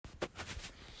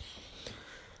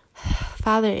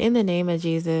Father, in the name of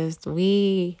Jesus,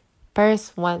 we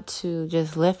first want to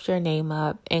just lift your name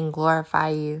up and glorify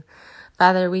you.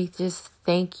 Father, we just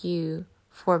thank you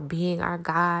for being our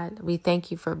God. We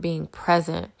thank you for being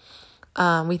present.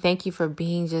 We thank you for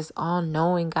being just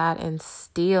all-knowing, God, and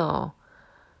still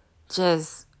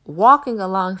just walking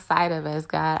alongside of us,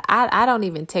 God. I don't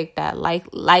even take that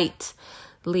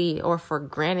lightly or for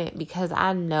granted, because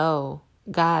I know,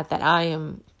 God, that I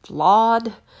am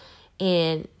flawed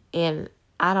and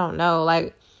I don't know,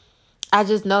 I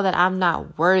just know that I'm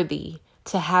not worthy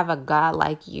to have a God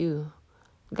like you.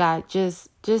 God, just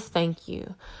thank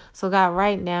you. So God,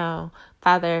 right now,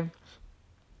 Father,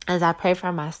 as I pray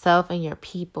for myself and your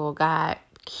people, God,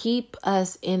 keep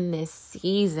us in this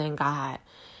season, God.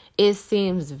 It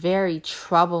seems very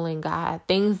troubling, God.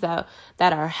 Things that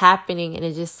are happening, and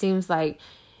it just seems like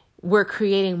we're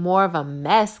creating more of a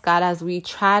mess, God, as we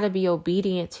try to be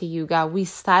obedient to you, God. We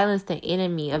silence the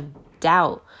enemy of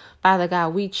doubt. Father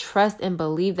God, we trust and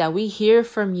believe that we hear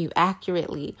from you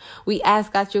accurately. We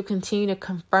ask, God, you'll continue to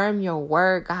confirm your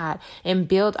word, God, and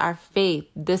build our faith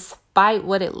despite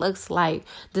what it looks like,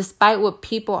 despite what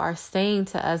people are saying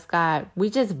to us, God.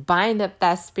 We just bind up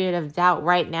that spirit of doubt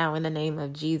right now in the name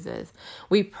of Jesus.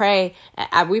 We pray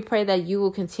that you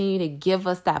will continue to give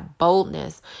us that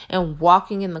boldness and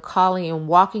walking in the calling and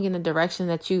walking in the direction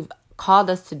that you've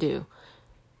called us to do,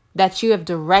 that you have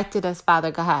directed us,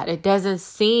 Father God. It doesn't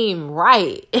seem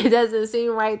right. It doesn't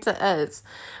seem right to us.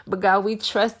 But God, we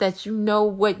trust that you know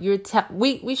what you're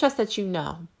we trust that you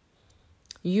know.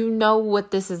 You know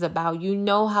what this is about. You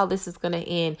know how this is going to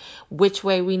end, which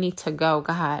way we need to go,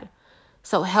 God.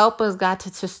 So help us, God,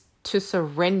 to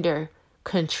surrender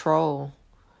control.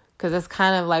 Because that's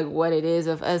kind of like what it is,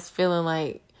 of us feeling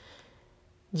like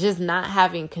just not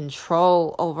having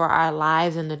control over our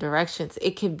lives and the directions.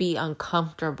 It can be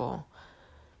uncomfortable.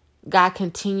 God,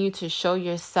 continue to show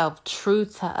yourself true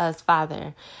to us,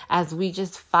 Father, as we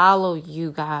just follow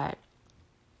you, God.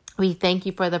 We thank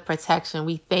you for the protection.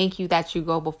 We thank you that you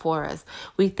go before us.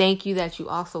 We thank you that you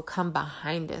also come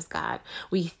behind us, God.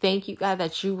 We thank you, God,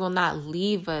 that you will not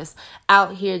leave us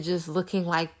out here just looking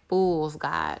like fools,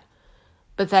 God,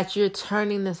 but that you're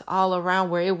turning this all around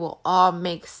where it will all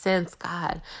make sense,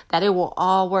 God, that it will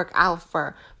all work out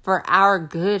for our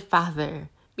good, Father,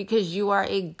 because you are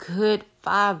a good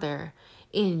Father,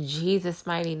 in Jesus'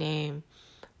 mighty name.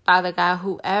 Father God,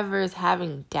 whoever is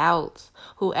having doubts,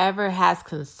 whoever has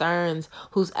concerns,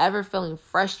 who's ever feeling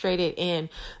frustrated and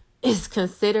is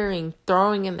considering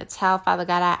throwing in the towel, Father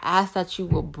God, I ask that you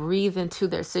will breathe into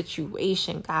their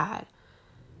situation, God.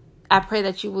 I pray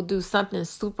that you will do something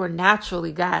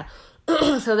supernaturally, God,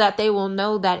 so that they will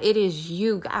know that it is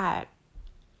you, God.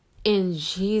 In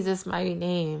Jesus' mighty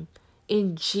name.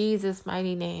 In Jesus'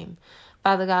 mighty name.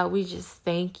 Father God, we just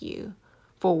thank you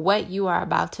for what you are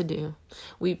about to do.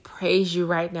 We praise you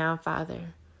right now,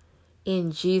 Father.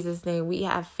 In Jesus' name, we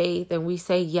have faith and we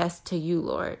say yes to you,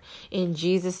 Lord. In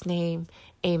Jesus' name,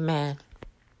 amen.